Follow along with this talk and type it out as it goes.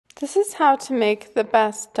This is how to make the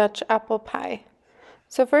best Dutch apple pie.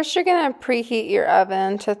 So first you're going to preheat your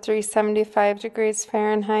oven to 375 degrees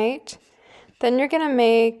Fahrenheit. Then you're going to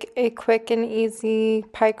make a quick and easy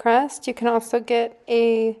pie crust. You can also get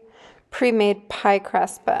a pre-made pie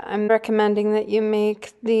crust, but I'm recommending that you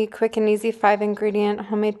make the quick and easy 5-ingredient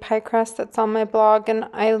homemade pie crust that's on my blog, and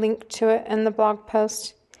I link to it in the blog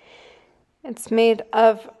post. It's made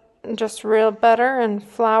of just real butter and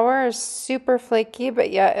flour. It's super flaky,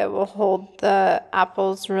 but yet it will hold the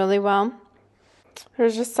apples really well.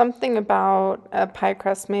 There's just something about a pie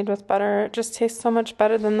crust made with butter. It just tastes so much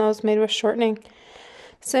better than those made with shortening.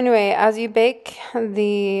 So anyway, as you bake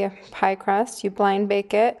the pie crust, you blind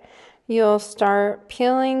bake it, you'll start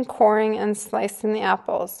peeling, coring, and slicing the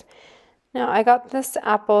apples. Now, I got this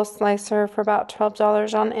apple slicer for about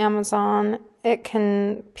 $12 on Amazon. It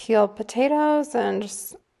can peel potatoes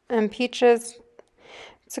and peaches.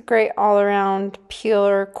 It's a great all-around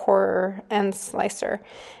peeler, corer, and slicer.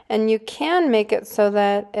 And you can make it so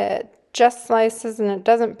that it just slices and it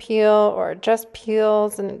doesn't peel, or it just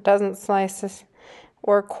peels and it doesn't slice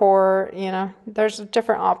or core. You know, there's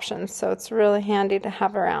different options, so it's really handy to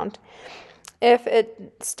have around. If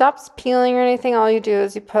it stops peeling or anything, all you do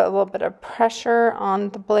is you put a little bit of pressure on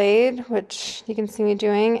the blade, which you can see me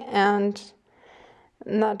doing, and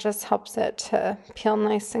that just helps it to peel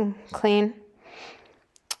nice and clean.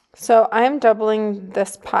 So I'm doubling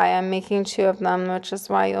this pie. I'm making 2 of them, which is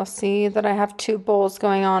why you'll see that I have 2 bowls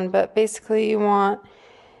going on. But basically you want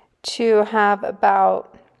to have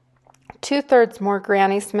about 2/3 more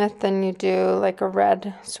Granny Smith than you do like a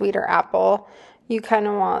red, sweeter apple. You kind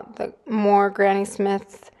of want the more Granny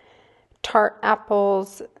Smith tart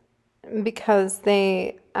apples because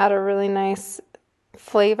they add a really nice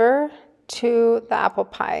flavor to the apple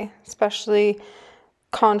pie, especially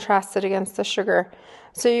contrasted against the sugar.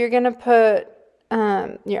 So you're going to put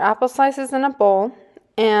your apple slices in a bowl,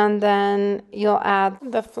 and then you'll add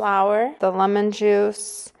the flour, the lemon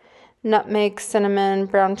juice, nutmeg, cinnamon,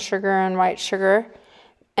 brown sugar, and white sugar.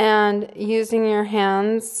 And using your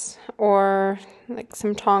hands or like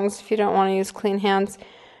some tongs if you don't want to use clean hands,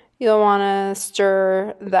 you'll want to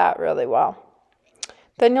stir that really well.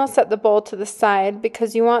 Then you'll set the bowl to the side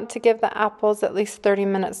because you want to give the apples at least 30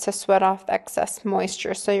 minutes to sweat off the excess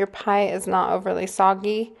moisture so your pie is not overly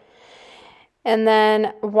soggy. And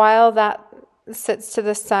then while that sits to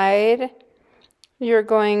the side, you're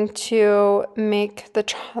going to make the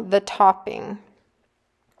topping.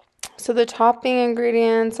 So the topping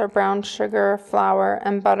ingredients are brown sugar, flour,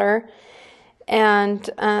 and butter. And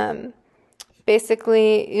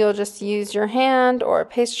basically, you'll just use your hand or a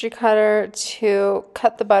pastry cutter to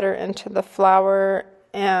cut the butter into the flour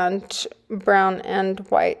and brown and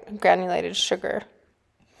white granulated sugar.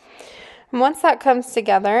 And once that comes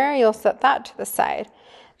together, you'll set that to the side.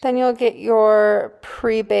 Then you'll get your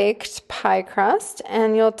pre-baked pie crust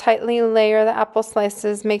and you'll tightly layer the apple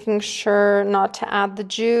slices, making sure not to add the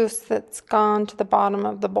juice that's gone to the bottom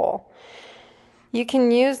of the bowl. You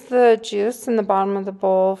can use the juice in the bottom of the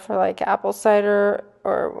bowl for like apple cider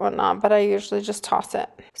or whatnot, but I usually just toss it.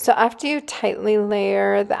 So after you tightly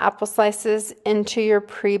layer the apple slices into your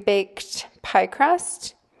pre-baked pie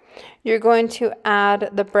crust, you're going to add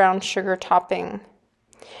the brown sugar topping.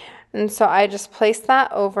 And so I just place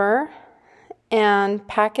that over and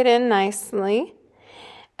pack it in nicely.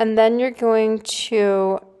 And then you're going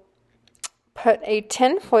to put a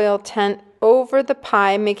tin foil tent over the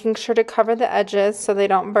pie, making sure to cover the edges so they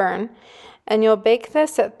don't burn. And you'll bake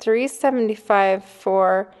this at 375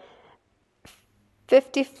 for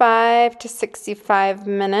 55 to 65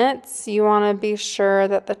 minutes. You want to be sure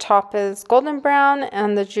that the top is golden brown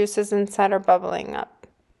and the juices inside are bubbling up.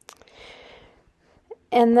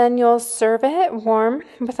 And then you'll serve it warm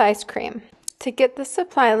with ice cream. To get the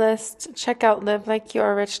supply list, check out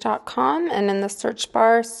livelikeyourrich.com, and in the search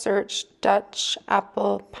bar, search Dutch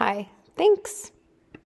apple pie. Thanks.